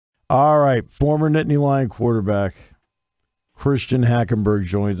All right, former Nittany Lion quarterback Christian Hackenberg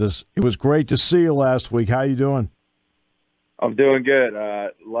joins us. It was great to see you last week. How you doing? I'm doing good.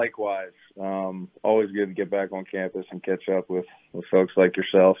 Likewise. Always good to get back on campus and catch up with folks like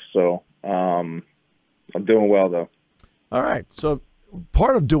yourself. So I'm doing well, though. All right. So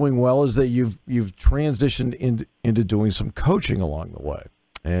part of doing well is that you've transitioned into doing some coaching along the way,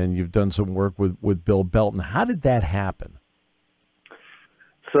 and you've done some work with Bill Belton. How did that happen?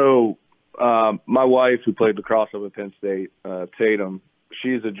 So my wife, who played lacrosse up at Penn State, Tatum,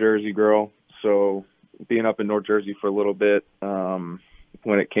 she's a Jersey girl. So being up in North Jersey for a little bit, when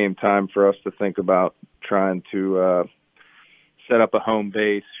it came time for us to think about trying to set up a home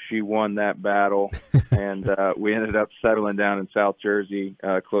base, she won that battle, and we ended up settling down in South Jersey,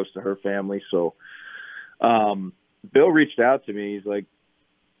 close to her family. So Bill reached out to me. He's like,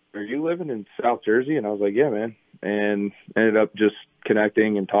 "Are you living in South Jersey?" And I was like, "Yeah, man." And ended up just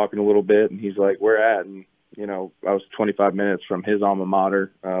connecting and talking a little bit. And he's like, "Where at?" And, I was 25 minutes from his alma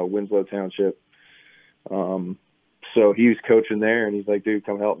mater, Winslow Township. So he was coaching there, and he's like, "Dude,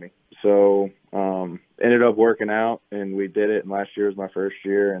 come help me." So ended up working out, and we did it. And last year was my first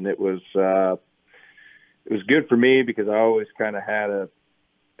year, and it was good for me because I always kind of had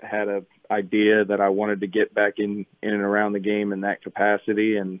a idea that I wanted to get back in and around the game in that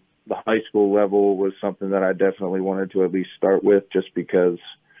capacity, and the high school level was something that I definitely wanted to at least start with, just because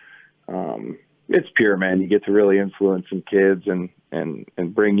it's pure, man. You get to really influence some kids and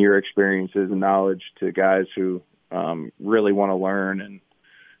bring your experiences and knowledge to guys who really want to learn,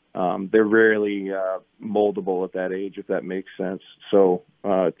 and they're really moldable at that age, if that makes sense. So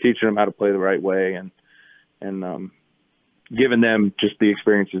teaching them how to play the right way and giving them just the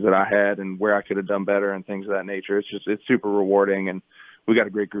experiences that I had and where I could have done better and things of that nature. It's super rewarding, and we got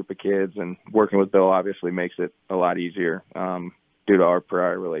a great group of kids, and working with Bill obviously makes it a lot easier due to our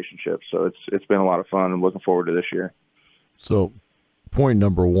prior relationship. So it's been a lot of fun, and looking forward to this year. So point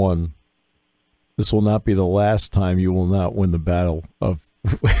number one, this will not be the last time you will not win the battle of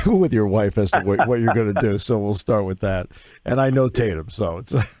with your wife as to what you're going to do. So we'll start with that. And I know Tatum, so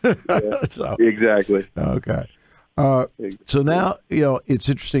it's so. Exactly. Okay. So now, it's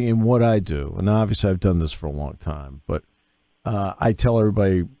interesting in what I do, and obviously I've done this for a long time, but I tell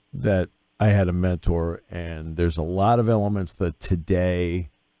everybody that I had a mentor, and there's a lot of elements that today,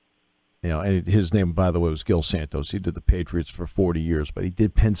 and his name, by the way, was Gil Santos. He did the Patriots for 40 years, but he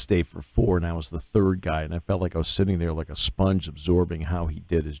did Penn State for 4, and I was the third guy, and I felt like I was sitting there like a sponge absorbing how he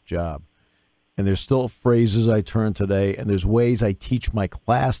did his job. And there's still phrases I turn today, and there's ways I teach my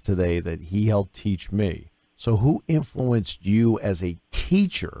class today that he helped teach me. So who influenced you as a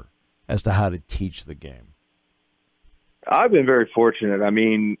teacher as to how to teach the game? I've been very fortunate. I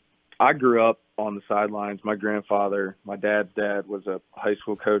mean, I grew up on the sidelines. My grandfather, my dad's dad, was a high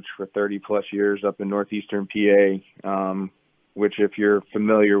school coach for 30-plus years up in northeastern PA, which, if you're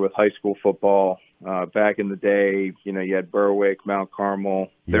familiar with high school football, back in the day, you had Berwick, Mount Carmel.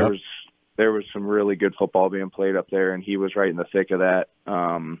 Yep. There was some really good football being played up there, and he was right in the thick of that.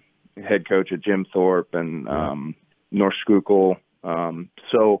 Head coach at Jim Thorpe and North Schuylkill.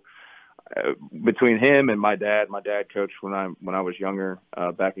 So between him and my dad coached when I was younger,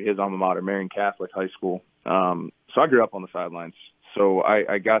 back at his alma mater, Marian Catholic High School. So I grew up on the sidelines. So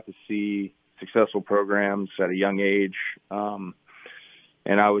I got to see successful programs at a young age. And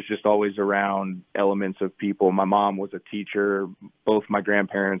I was just always around elements of people. My mom was a teacher. Both my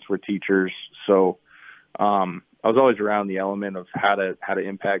grandparents were teachers. So I was always around the element of how to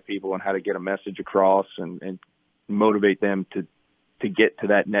impact people and how to get a message across and motivate them to get to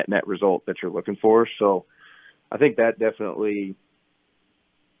that net result that you're looking for. So I think that definitely,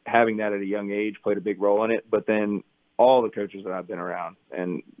 having that at a young age, played a big role in it. But then all the coaches that I've been around,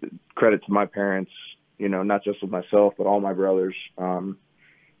 and credit to my parents, not just with myself, but all my brothers,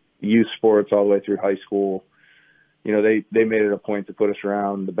 youth sports all the way through high school, they made it a point to put us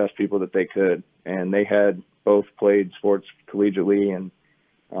around the best people that they could. And they had both played sports collegiately and,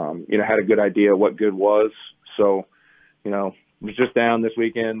 had a good idea what good was. So, was just down this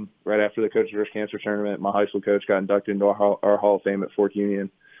weekend right after the Coaches vs. Cancer tournament. My high school coach got inducted into our Hall of Fame at Fork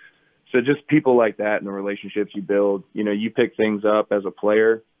Union. So just people like that and the relationships you build, you pick things up as a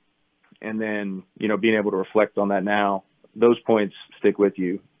player, and then, being able to reflect on that now, those points stick with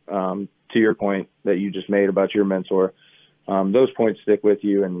you. To your point that you just made about your mentor, those points stick with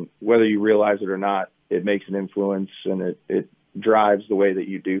you, and whether you realize it or not, it makes an influence, and it drives the way that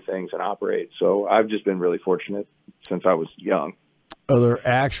you do things and operate. So I've just been really fortunate since I was young. Are there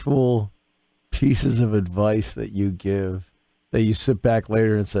actual pieces of advice that you give that you sit back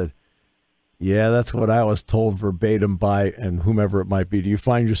later and said, Yeah, that's what I was told verbatim by and whomever it might be. Do you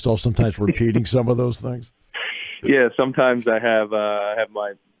find yourself sometimes repeating some of those things? Yeah, sometimes I have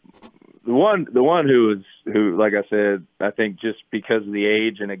my the one who like I said, I think just because of the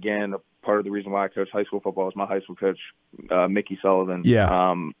age, and again, part of the reason why I coach high school football is my high school coach, Mickey Sullivan.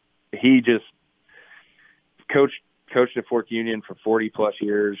 Yeah. He just coached at Fork Union for 40 plus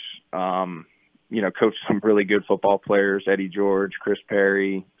years. Coached some really good football players, Eddie George, Chris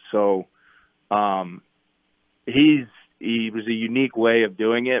Perry. So he was a unique way of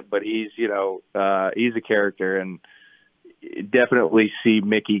doing it, but he's a character, and definitely see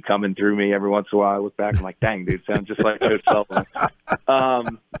Mickey coming through me every once in a while. I look back and I'm like, dang, dude, sounds just like Coach Sullivan.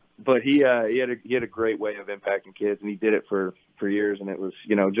 But he had a great way of impacting kids, and he did it for years. And it was,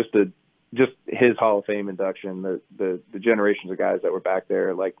 just his Hall of Fame induction, the generations of guys that were back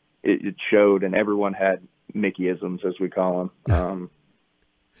there, like it showed, and everyone had Mickey-isms, as we call them.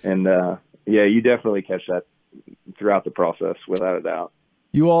 You definitely catch that throughout the process, without a doubt.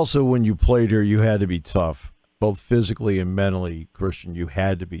 You also, when you played here, you had to be tough, both physically and mentally, Christian. You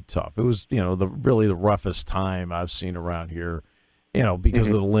had to be tough. It was, really the roughest time I've seen around here, because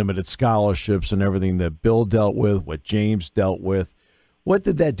of the limited scholarships and everything that Bill dealt with, what James dealt with. What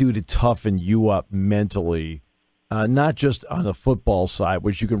did that do to toughen you up mentally, not just on the football side,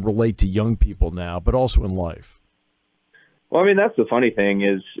 which you can relate to young people now, but also in life? Well, I mean, that's the funny thing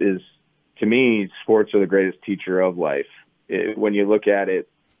is to me, sports are the greatest teacher of life. When you look at it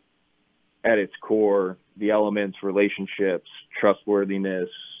at its core, the elements, relationships, trustworthiness,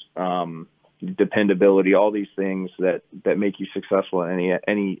 dependability, all these things that make you successful in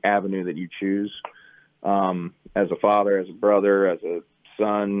any avenue that you choose, as a father, as a brother, as a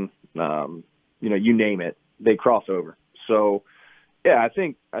son, you name it, they cross over. So, yeah, I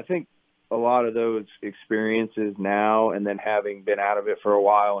think a lot of those experiences now, and then having been out of it for a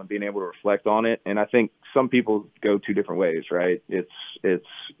while and being able to reflect on it. And I think some people go two different ways, right? It's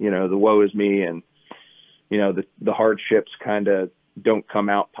the woe is me, and, the hardships kind of don't come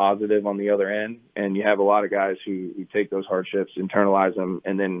out positive on the other end. And you have a lot of guys who take those hardships, internalize them,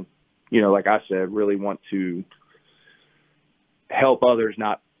 and then, like I said, really want to help others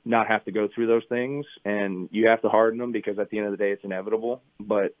not have to go through those things. And you have to harden them, because at the end of the day, it's inevitable.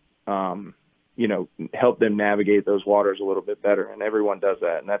 But help them navigate those waters a little bit better. And everyone does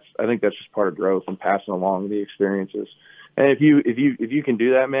that. And I think that's just part of growth and passing along the experiences. And if you can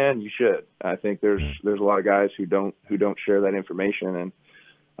do that, man, you should. I think there's a lot of guys who don't share that information,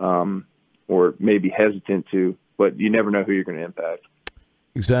 and or maybe hesitant to, but you never know who you're going to impact.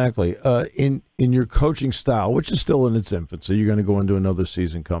 Exactly. In your coaching style, which is still in its infancy, you're going to go into another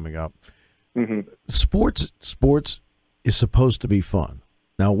season coming up. Mm-hmm. Sports is supposed to be fun.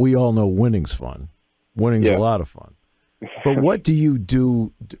 Now, we all know winning's fun. Winning's a lot of fun. But what do you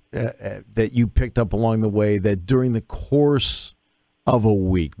do that you picked up along the way that during the course of a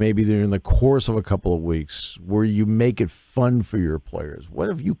week, maybe during the course of a couple of weeks, where you make it fun for your players? What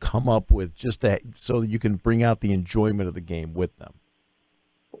have you come up with just so that you can bring out the enjoyment of the game with them?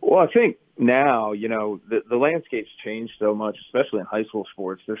 Well, I think now, the landscape's changed so much, especially in high school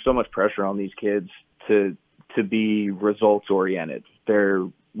sports. There's so much pressure on these kids to be results oriented.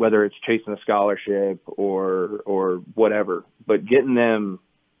 Whether it's chasing a scholarship or whatever, but getting them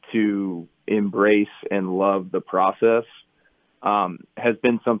to embrace and love the process has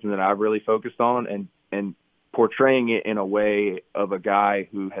been something that I've really focused on, and portraying it in a way of a guy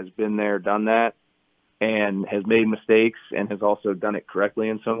who has been there, done that, and has made mistakes and has also done it correctly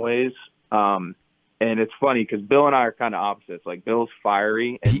in some ways. And it's funny because Bill and I are kind of opposites. Like, Bill's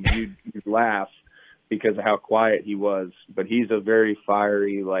fiery, and you'd laugh because of how quiet he was, but he's a very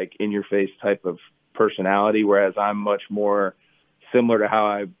fiery, like, in-your-face type of personality, whereas I'm much more similar to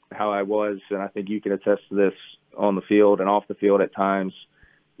how I was, and I think you can attest to this on the field and off the field at times.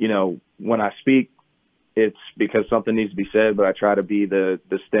 When I speak, it's because something needs to be said, but I try to be the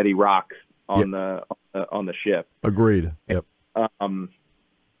steady rock on the ship. Agreed. Yep.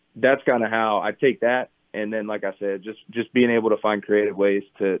 That's kind of how I take that, and then, like I said, just being able to find creative ways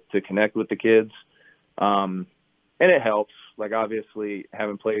to connect with the kids. And it helps, like, obviously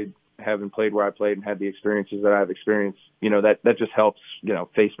having played where I played and had the experiences that I've experienced, that just helps,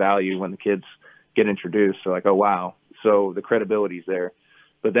 face value when the kids get introduced. So like, oh, wow. So the credibility's there,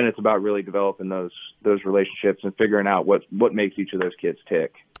 but then it's about really developing those relationships and figuring out what makes each of those kids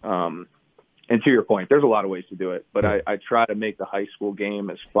tick. And to your point, there's a lot of ways to do it, but I try to make the high school game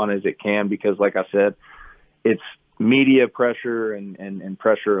as fun as it can, because like I said, it's media pressure and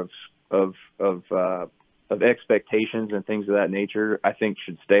pressure of expectations and things of that nature, I think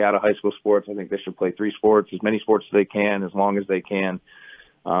should stay out of high school sports. I think they should play 3 sports, as many sports as they can, as long as they can.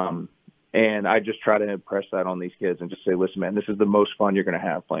 And I just try to impress that on these kids and just say, listen, man, this is the most fun you're going to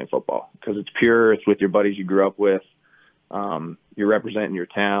have playing football because it's pure. It's with your buddies you grew up with. You're representing your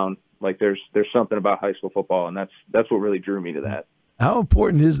town. Like there's something about high school football, and that's what really drew me to that. How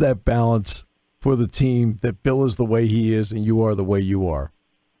important is that balance for the team that Bill is the way he is and you are the way you are?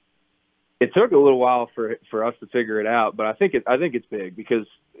 It took a little while for us to figure it out, but I think it's big because,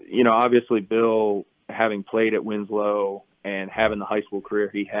 you know, obviously Bill, having played at Winslow and having the high school career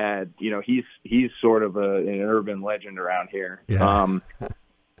he had, you know, he's sort of an urban legend around here. Yeah.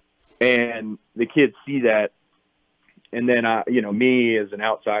 And the kids see that. And then me as an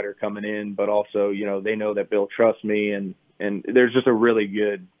outsider coming in, but also, you know, they know that Bill trusts me and there's just a really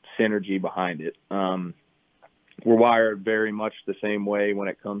good synergy behind it. We're wired very much the same way when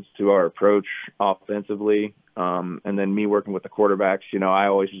it comes to our approach offensively. And then me working with the quarterbacks, you know, I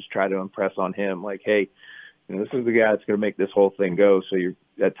always just try to impress on him like, hey, you know, this is the guy that's going to make this whole thing go. So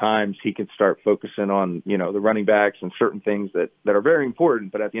at times he can start focusing on, you know, the running backs and certain things that are very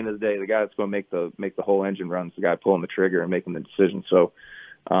important. But at the end of the day, the guy that's going to make the whole engine run is the guy pulling the trigger and making the decision. So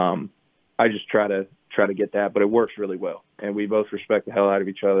I just try to get that, but it works really well. And we both respect the hell out of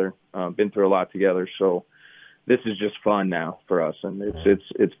each other, been through a lot together. So this is just fun now for us. And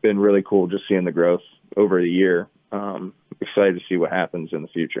it's been really cool just seeing the growth over the year. Excited to see what happens in the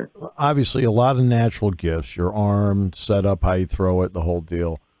future. Obviously, a lot of natural gifts, your arm, set up, how you throw it, the whole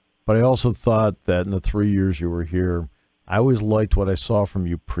deal. But I also thought that in the 3 years you were here, I always liked what I saw from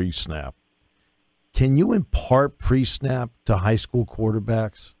you pre-snap. Can you impart pre-snap to high school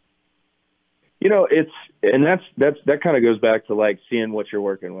quarterbacks? You know, that kind of goes back to like seeing what you're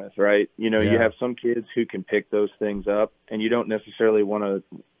working with, right? You know, You have some kids who can pick those things up, and you don't necessarily want to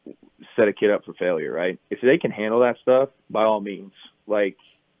set a kid up for failure, right? If they can handle that stuff, by all means, like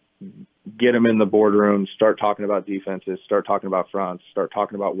get them in the boardroom, start talking about defenses, start talking about fronts, start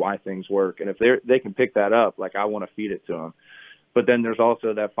talking about why things work. And if they can pick that up, like I want to feed it to them. But then there's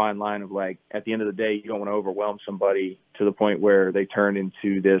also that fine line of like, at the end of the day, you don't want to overwhelm somebody to the point where they turn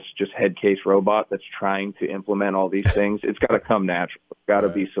into this just head case robot that's trying to implement all these things. It's got to come natural. It's got to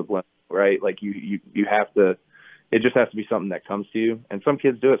be subliminal, right? Like you have to, it just has to be something that comes to you. And some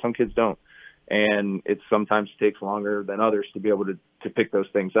kids do it, some kids don't. And it sometimes takes longer than others to be able to pick those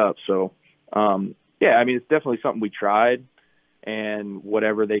things up. So, yeah, I mean, it's definitely something we tried, and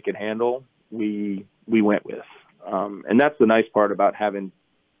whatever they could handle, we went with. And that's the nice part about having,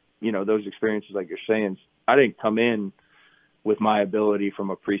 you know, those experiences like you're saying. I didn't come in with my ability from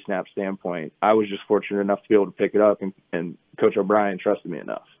a pre-snap standpoint. I was just fortunate enough to be able to pick it up, and Coach O'Brien trusted me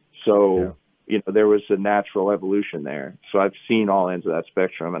enough. So, you know, there was a natural evolution there. So I've seen all ends of that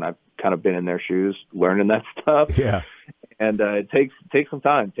spectrum, and I've kind of been in their shoes learning that stuff. Yeah. And it takes some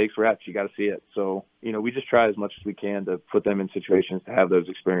time, it takes reps. You got to see it. So, you know, we just try as much as we can to put them in situations to have those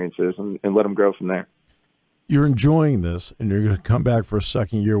experiences and let them grow from there. You're enjoying this, and you're going to come back for a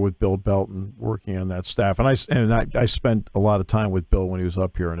second year with Bill Belton working on that staff. And I spent a lot of time with Bill when he was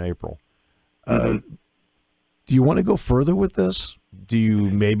up here in April. Do you want to go further with this? Do you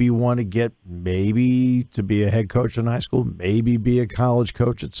maybe want to get to be a head coach in high school, maybe be a college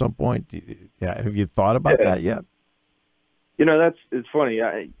coach at some point? Have you thought about that yet? You know, it's funny.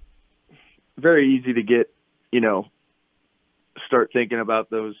 Very easy to get, you know, start thinking about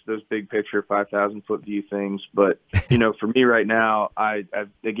those big picture 5,000-foot view things. But, you know, for me right now, I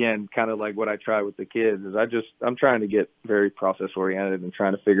again, kind of like what I try with the kids is I'm trying to get very process oriented and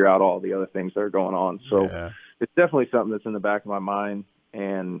trying to figure out all the other things that are going on. So it's definitely something that's in the back of my mind.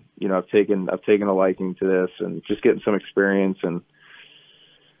 And, you know, I've taken a liking to this and just getting some experience and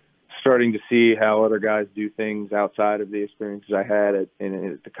starting to see how other guys do things outside of the experiences I had at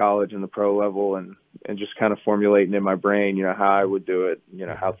the college and the pro level, and just kind of formulating in my brain, you know, how I would do it, you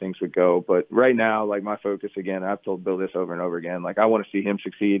know, how things would go. But right now, like my focus, again, I've told Bill this over and over again, like I want to see him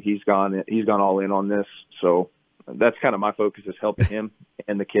succeed. He's gone all in on this. So that's kind of my focus, is helping him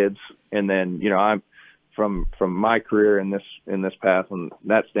and the kids. And then, you know, I'm from my career in this path, from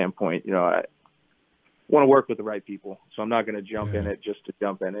that standpoint, you know, I want to work with the right people. So I'm not going to jump in it just to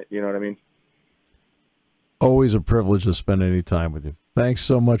jump in it. You know what I mean? Always a privilege to spend any time with you. Thanks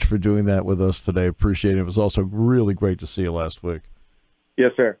so much for doing that with us today. Appreciate it. It was also really great to see you last week.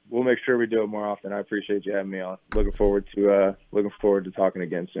 Yes, sir. We'll make sure we do it more often. I appreciate you having me on. Looking forward to talking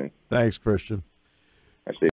again soon. Thanks, Christian. I see.